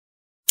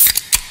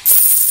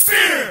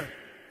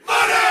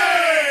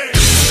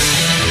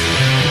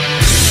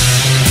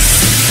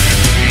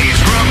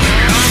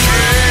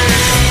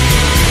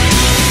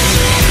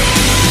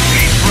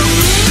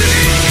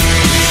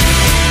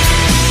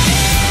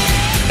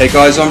Hey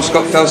guys, I'm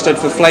Scott Felstead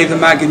for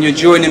Flavourmag, and you're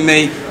joining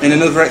me in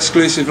another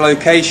exclusive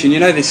location.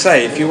 You know, they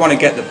say if you want to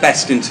get the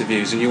best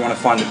interviews and you want to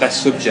find the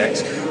best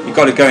subjects, you've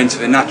got to go into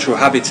the natural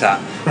habitat.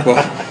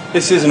 Well,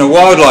 this isn't a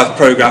wildlife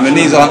programme and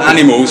these aren't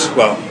animals,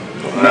 well,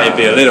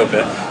 maybe a little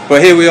bit.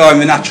 But here we are in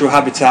the natural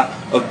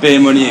habitat of Beer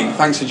Money Inc.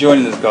 Thanks for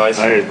joining us, guys.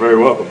 Hey,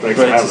 very welcome. Thanks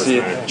for having us,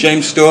 man.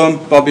 James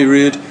Storm, Bobby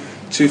Roode,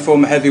 two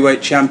former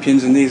heavyweight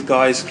champions, and these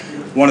guys,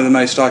 one of the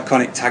most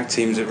iconic tag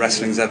teams that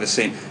wrestling's ever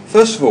seen.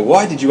 First of all,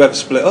 why did you ever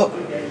split up?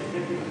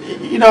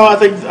 You know, I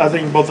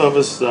think both of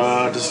us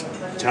just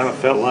kind of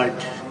felt like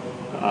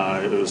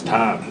it was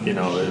time. You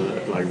know,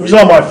 it was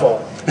not my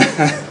fault.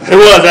 It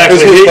was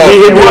actually.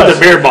 He wanted the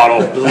beer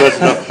bottle.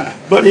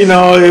 But you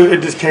know,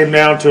 it just came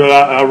down to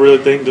I really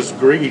think just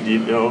greed. You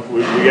know,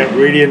 we got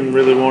greedy and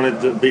really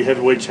wanted to be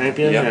heavyweight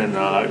champion,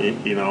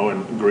 and you know,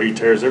 and greed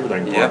tears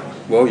everything apart. Yeah.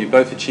 Well, you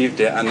both achieved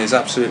it, and there's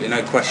absolutely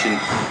no question.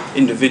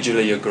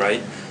 Individually, you're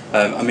great.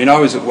 I mean, I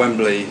was at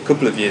Wembley a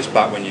couple of years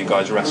back when you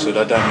guys wrestled.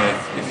 I don't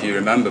know if you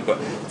remember, but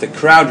the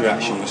crowd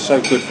reaction was so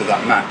good for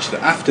that match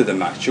that after the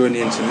match, during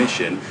the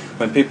intermission,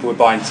 when people were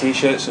buying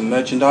T-shirts and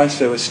merchandise,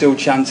 they were still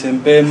chanting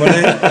Beer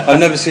Money.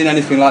 I've never seen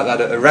anything like that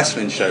at a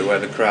wrestling show where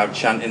the crowd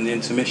chant in the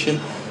intermission.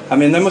 I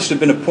mean, there must have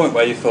been a point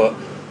where you thought,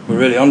 we're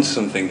really onto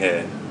something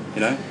here.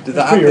 You know, did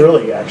that happen? Pretty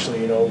early, actually.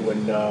 You know,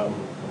 when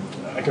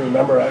I can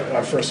remember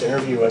our first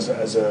interview as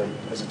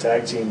a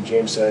tag team,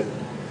 James said,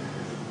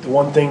 the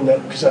one thing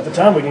that, because at the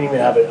time we didn't even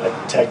have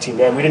a tag team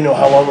name, we didn't know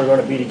how long we were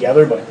going to be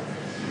together, but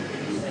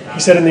he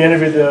said in the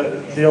interview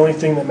the only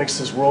thing that makes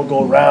this world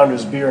go round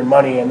is beer and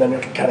money, and then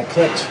it kind of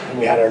clicked, and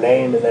we had our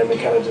name, and then we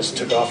kind of just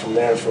took off from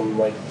there, from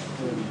like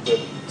the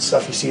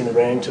stuff you see in the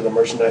ring to the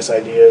merchandise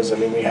ideas. I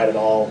mean, we had it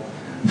all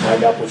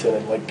lined up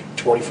within like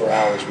 24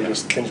 hours.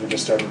 Things were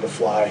just starting to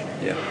fly,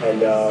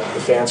 and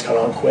the fans caught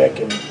on quick,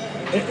 and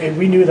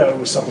we knew that it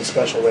was something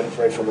special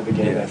right from the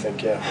beginning. I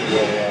think,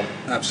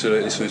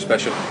 absolutely something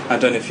special. I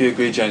don't know if you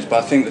agree, James,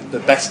 but I think that the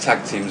best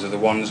tag teams are the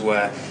ones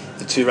where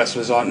the two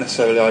wrestlers aren't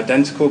necessarily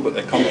identical, but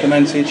they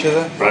complement each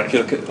other. Right. If you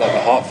look at like the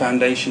Hart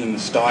Foundation and the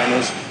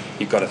Steiners,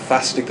 you've got a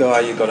faster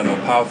guy, you've got a more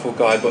powerful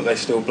guy, but they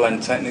still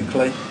blend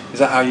technically. Is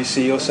that how you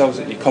see yourselves,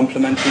 that you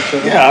complement each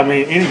other? Yeah, I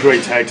mean, any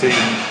great tag team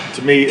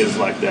to me is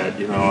like that.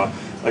 You know,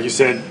 like you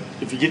said,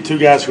 if you get two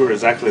guys who are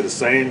exactly the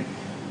same,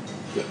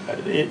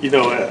 you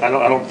know, I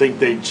don't think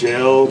they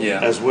gel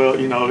as well.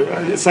 You know,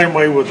 the same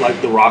way with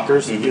like the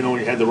Rockers. You know,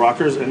 when you had the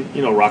Rockers and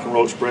you know Rock and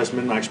Roll Express,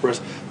 Midnight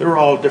Express, they were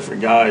all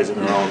different guys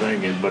and they're all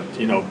thinking. But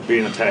you know,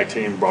 being a tag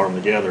team brought them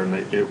together, and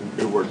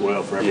it worked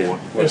well for everyone.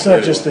 It's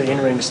not just the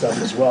in-ring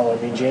stuff as well.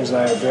 I mean, James and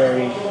I are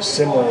very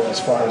similar as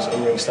far as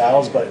in-ring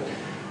styles, but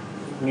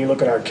when you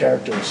look at our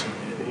characters,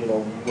 you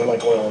know, we're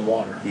like oil and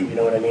water. You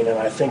know what I mean? And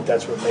I think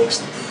that's what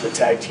makes the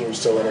tag team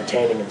so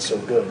entertaining and so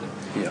good.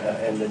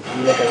 And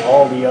you look at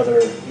all the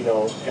other, you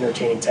know,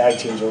 entertaining tag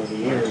teams over the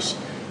years.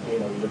 You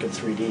know, you look at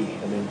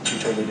 3D. I mean, two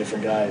totally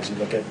different guys. You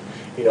look at,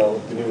 you know,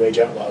 the New Age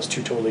Outlaws,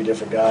 two totally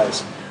different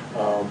guys.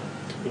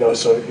 You know,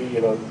 so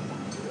you know,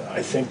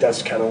 I think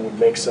that's kind of what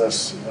makes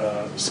us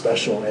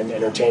special and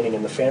entertaining,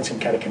 and the fans can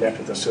kind of connect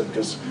with us. So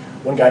because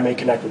one guy may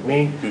connect with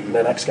me, and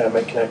the next guy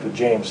might connect with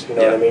James. You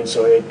know what I mean?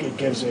 So it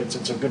gives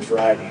it's a good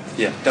variety.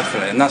 Yeah,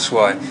 definitely, and that's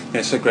why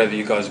it's so great that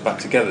you guys are back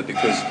together,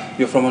 because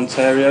you're from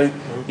Ontario,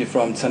 you're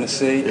from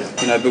Tennessee,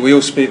 you know, but we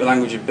all speak the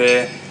language of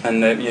beer, and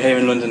you're here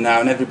in London now,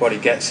 and everybody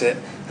gets it.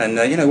 And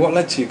you know, what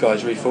led to you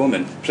guys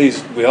reforming?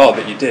 Pleased we are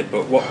that you did,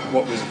 but what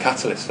was the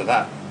catalyst for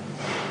that?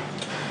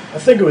 I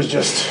think it was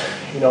just,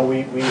 you know,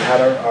 we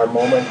had our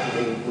moment.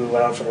 We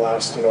went on for the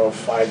last, you know,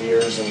 5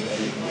 years, and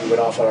we went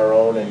off on our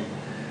own, and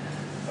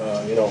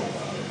you know,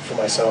 for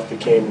myself,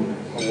 became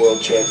a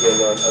world champion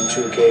on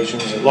 2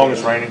 occasions. And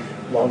longest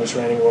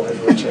reigning world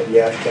heavyweight champion.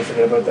 Yeah, can't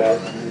forget about that.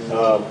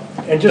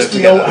 And just,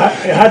 you know, I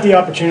had the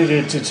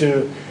opportunity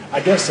to I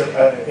guess,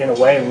 in a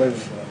way,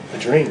 live a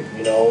dream.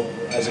 You know,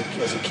 as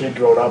a kid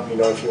growing up, you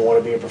know, if you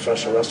want to be a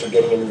professional wrestler,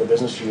 getting into the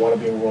business, you want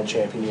to be a world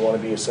champion, you want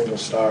to be a single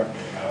star.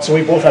 So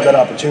we both had that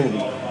opportunity,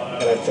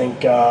 and I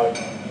think,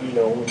 you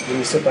know, when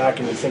you sit back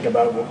and you think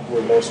about what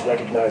we're most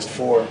recognized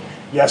for,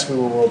 yes, we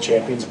were world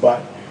champions,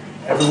 but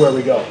everywhere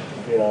we go,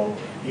 you know,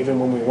 even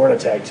when we weren't a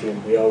tag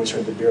team, we always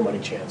heard the Beer Money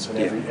chants in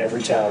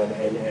every town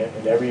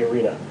and every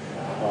arena.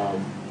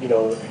 You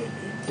know,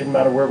 it didn't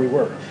matter where we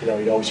were, you know,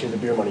 you'd always hear the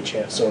Beer Money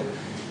chant. So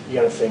you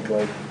got to think,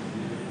 like,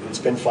 it's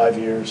been 5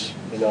 years,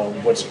 you know,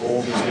 what's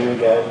old is new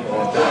again. And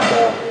I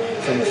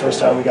think from the first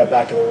time we got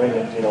back in the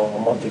ring, you know, a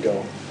month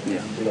ago,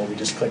 you know, we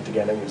just clicked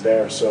again and it was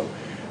there. So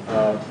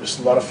there's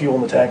a lot of fuel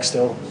in the tank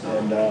still,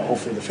 and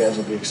hopefully the fans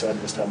will be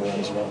excited this time around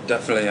as well.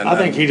 Definitely. And I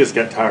think he just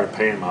got tired of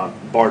paying my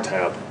bar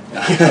tab. he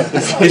had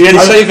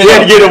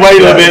to get away a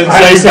little bit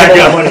and save back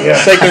up. Money,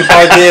 It's taken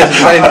 5 years.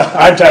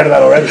 I'm tired of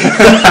that already.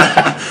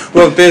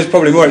 Well, beer's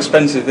probably more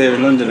expensive here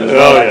in London as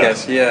well, I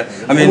guess. Yeah.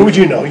 I mean, what would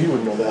you know? You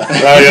wouldn't know that.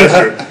 Yeah,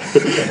 true.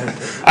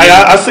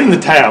 I seen the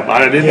tab.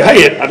 I didn't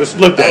pay it. I just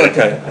looked at it.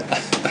 Okay.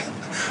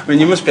 I mean,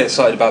 you must be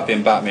excited about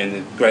being back. I mean,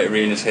 the great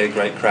arenas here,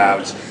 great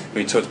crowds.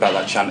 We talked about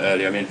that chant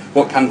earlier. I mean,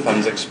 what can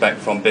fans expect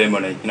from Beer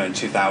Money, you know, in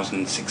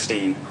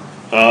 2016?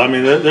 I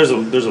mean, there's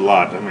a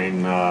lot. I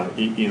mean,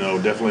 you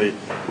know, definitely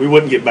we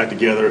wouldn't get back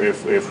together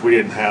if we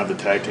didn't have the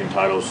tag team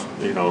titles,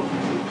 you know,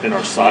 in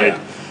our sight,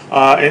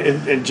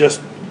 and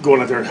just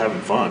going out there and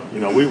having fun. You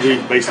know, we've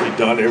basically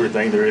done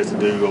everything there is to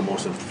do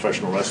almost in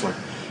professional wrestling,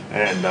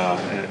 and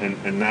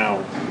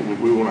now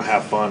we want to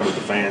have fun with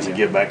the fans and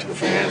give back to the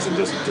fans and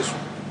just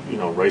you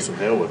know, raise some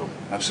hell with them.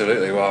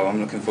 Absolutely. Well, I'm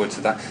looking forward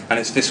to that. And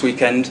it's this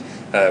weekend,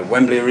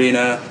 Wembley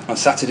Arena on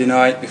Saturday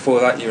night. Before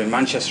that, you're in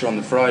Manchester on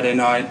the Friday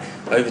night,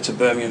 over to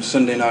Birmingham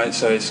Sunday night.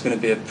 So it's going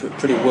to be a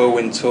pretty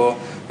whirlwind tour.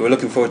 We're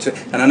looking forward to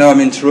it. And I know I'm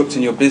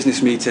interrupting your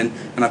business meeting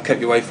and I've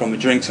kept you away from a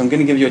drink. So I'm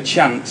going to give you a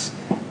chance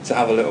to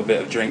have a little bit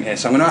of drink here.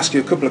 So I'm going to ask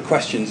you a couple of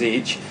questions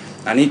each.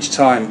 And each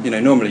time, you know,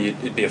 normally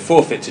it'd be a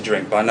forfeit to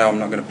drink, but I know I'm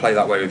not going to play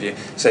that way with you.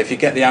 So if you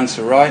get the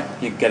answer right,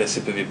 you get a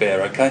sip of your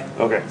beer, okay?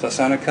 Okay. Does that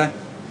sound okay?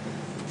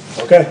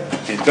 Okay.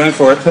 He's going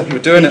for it. We're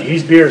doing it.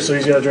 He's beer, so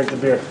he's got to drink the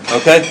beer.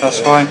 Okay, that's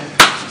fine.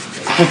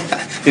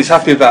 He's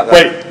happy about that.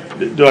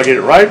 Wait, do I get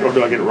it right or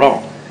do I get it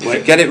wrong? If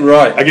you get it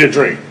right, I get a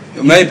drink.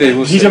 Maybe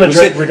we'll He's see. going to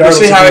drink regardless.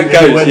 We'll see how if it he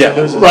goes. wins or Yeah,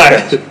 loses.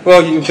 Right.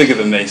 Well, you're bigger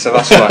than me, so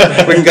that's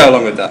fine. We can go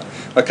along with that.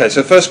 Okay,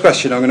 so first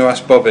question I'm going to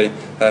ask Bobby: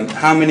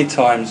 how many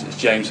times has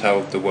James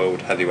held the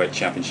World Heavyweight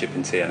Championship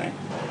in TNA?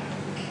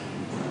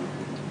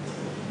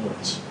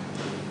 Once.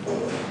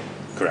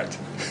 Correct.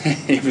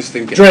 He was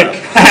thinking. Drink.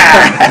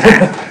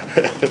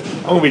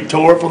 I'm going to be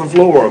tore up on the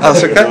floor.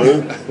 That's okay.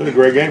 It was a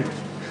great game.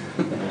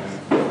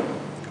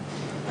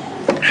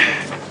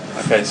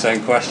 Okay,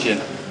 same question.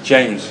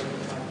 James,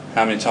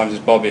 how many times has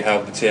Bobby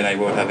held the TNA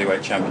World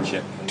Heavyweight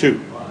Championship? 2.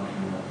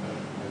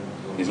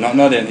 He's not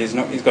nodding. He's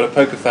got a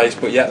poker face,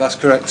 but yeah, that's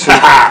correct. 2.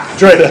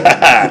 Drink.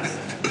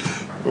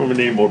 We're going to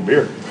need more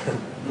beer.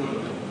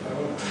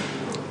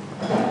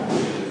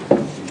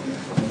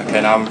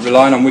 Okay, now I'm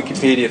relying on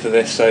Wikipedia for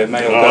this, so it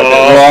may all go a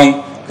bit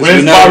wrong.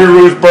 When's Bobby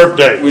Roode's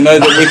birthday? We know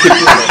that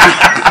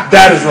Wikipedia.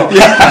 That is wrong.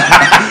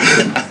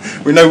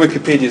 Yeah. We know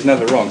Wikipedia is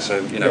never wrong, so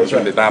you know we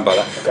shouldn't be bound by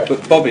that. Okay.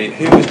 But Bobby,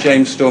 who was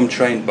James Storm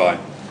trained by?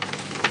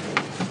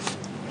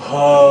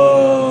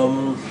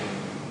 I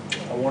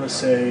want to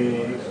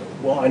say,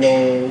 well, I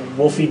know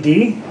Wolfie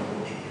D.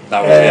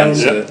 That was the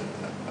answer. Yep.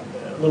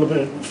 A little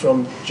bit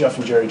from Jeff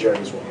and Jerry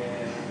as well.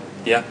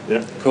 Yeah.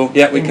 Yeah. Cool.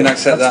 Yeah, we can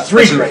accept that. That's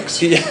 3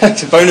 drinks. Yeah,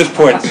 it's a bonus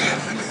point.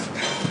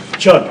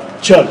 Chug.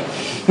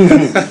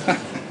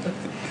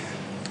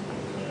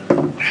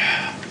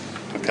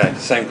 Okay,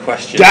 same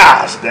question.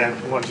 Gosh, damn,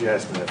 what did you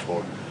ask me that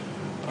for?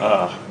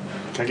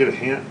 Can I get a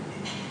hint?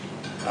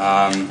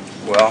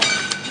 Well,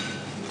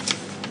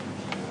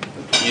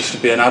 used to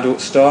be an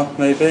adult star,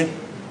 maybe.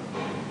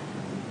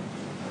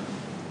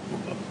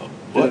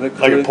 What,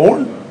 like a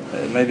porn?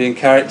 Maybe in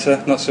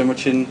character, not so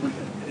much in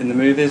the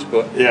movies,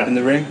 but in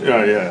the ring.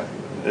 Yeah.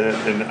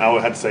 And I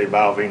would have to say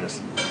Val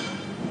Venus.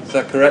 Is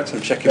that correct?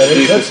 I'm checking That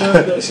is- Wikipedia.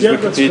 that's- This is yeah,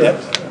 that's Wikipedia.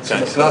 correct.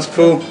 Okay, so that's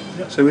cool.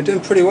 So we're doing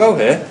pretty well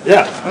here.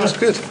 Yeah. That's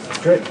good.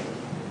 Great.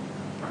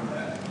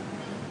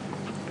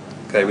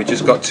 Okay, we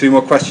just got 2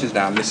 more questions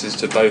now, and this is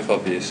to both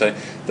of you. So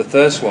the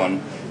first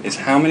one is,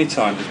 how many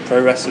times has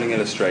Pro Wrestling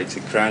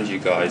Illustrated crowned you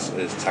guys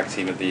as Tag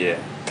Team of the Year?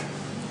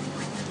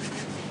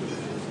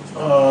 Do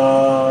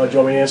you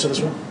want me to answer this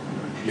one?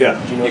 Yeah.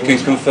 Do you know You can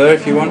confer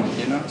if you want.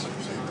 You know.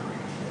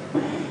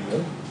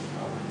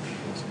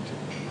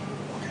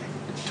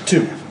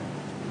 2.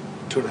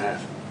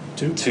 2.5.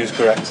 2? 2 is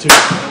correct. 2.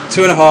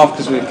 2.5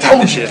 because we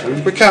count this year.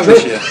 We count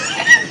this year.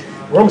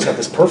 We almost got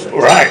this perfect.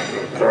 Right.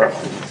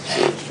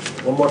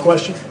 One more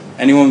question?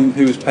 Anyone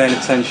who was paying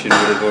attention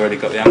would have already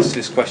got the answer to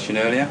this question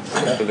earlier.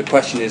 But the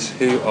question is,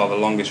 who are the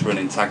longest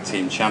running tag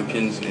team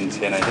champions in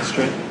TNA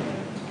history?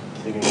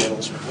 You can handle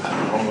this one. I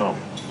don't know.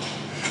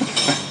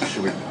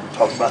 Should we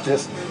talk about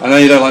this? I know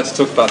you don't like to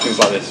talk about things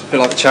like this. I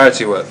feel like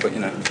charity work, but you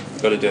know,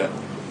 you've got to do it.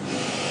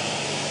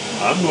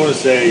 I'm going to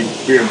say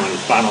beer money.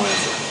 Final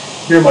answer.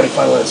 Beer money,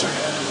 final answer.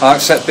 I'll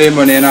accept beer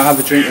money and I'll have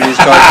a drink with these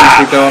guys once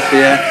we go off the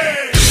air.